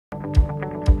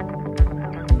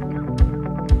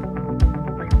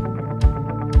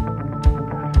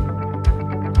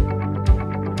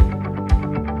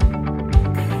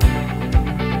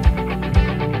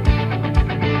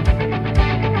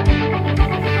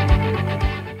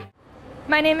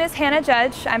my name is Hannah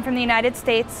Judge. I'm from the United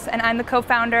States, and I'm the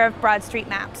co-founder of Broad Street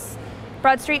Maps.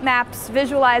 Broad Street Maps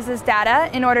visualizes data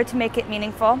in order to make it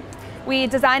meaningful. We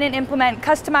design and implement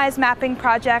customized mapping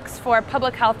projects for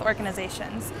public health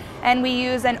organizations, and we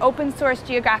use an open source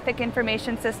geographic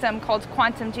information system called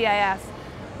Quantum GIS.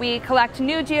 We collect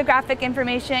new geographic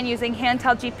information using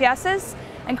handheld GPSs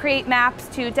and create maps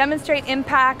to demonstrate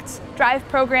impact, drive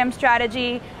program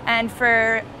strategy, and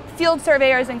for field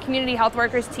surveyors and community health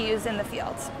workers to use in the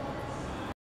field.